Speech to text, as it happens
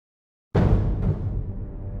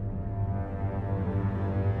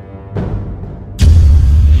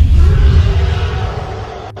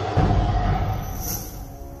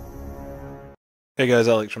Hey guys,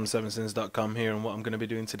 Alex from 7sins.com here, and what I'm going to be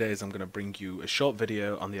doing today is I'm going to bring you a short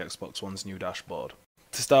video on the Xbox One's new dashboard.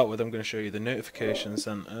 To start with, I'm going to show you the notification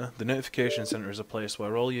center. The notification center is a place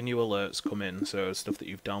where all your new alerts come in, so stuff that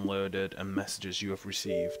you've downloaded and messages you have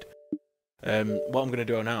received. What I'm going to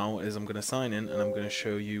do now is I'm going to sign in and I'm going to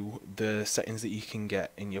show you the settings that you can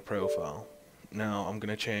get in your profile. Now I'm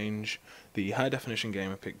going to change the high definition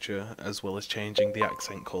gamer picture as well as changing the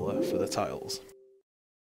accent color for the tiles.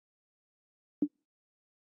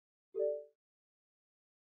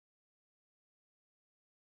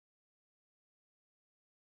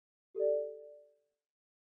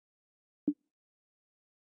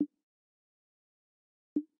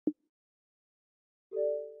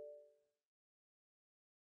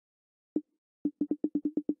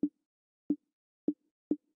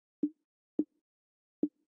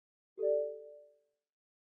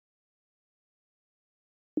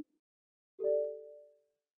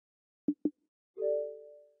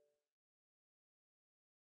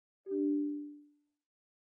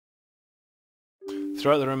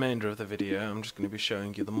 Throughout the remainder of the video, I'm just going to be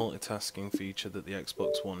showing you the multitasking feature that the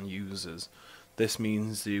Xbox One uses. This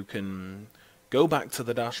means you can go back to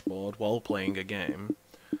the dashboard while playing a game,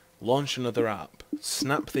 launch another app,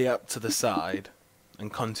 snap the app to the side,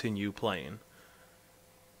 and continue playing.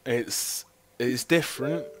 It's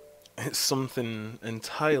different, it's something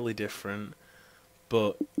entirely different,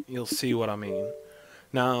 but you'll see what I mean.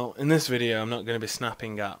 Now, in this video I'm not going to be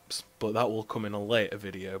snapping apps, but that will come in a later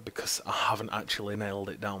video because I haven't actually nailed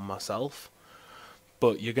it down myself.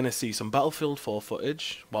 But you're going to see some Battlefield 4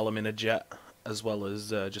 footage while I'm in a jet, as well as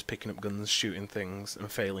just picking up guns, shooting things,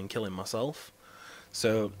 and failing killing myself.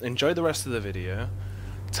 So enjoy the rest of the video.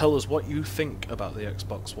 Tell us what you think about the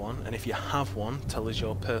Xbox One, and if you have one, tell us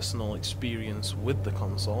your personal experience with the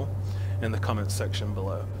console in the comments section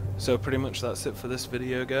below. So pretty much that's it for this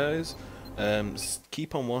video, guys.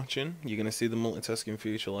 Keep on watching. You're going to see the multitasking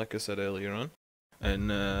feature like I said earlier on, and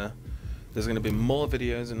there's going to be more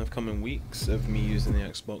videos in the coming weeks of me using the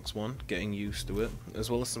Xbox One, getting used to it, as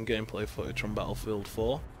well as some gameplay footage from Battlefield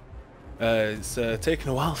 4. It's taken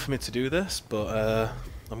a while for me to do this, but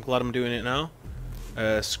I'm glad I'm doing it now.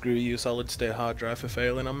 Screw you, solid state hard drive, for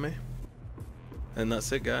failing on me. And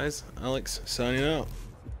that's it, guys. Alex signing out.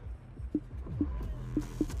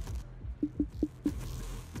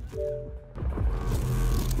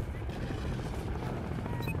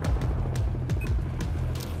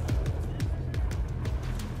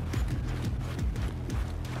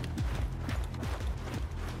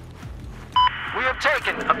 We have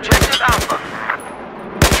taken Objective Alpha.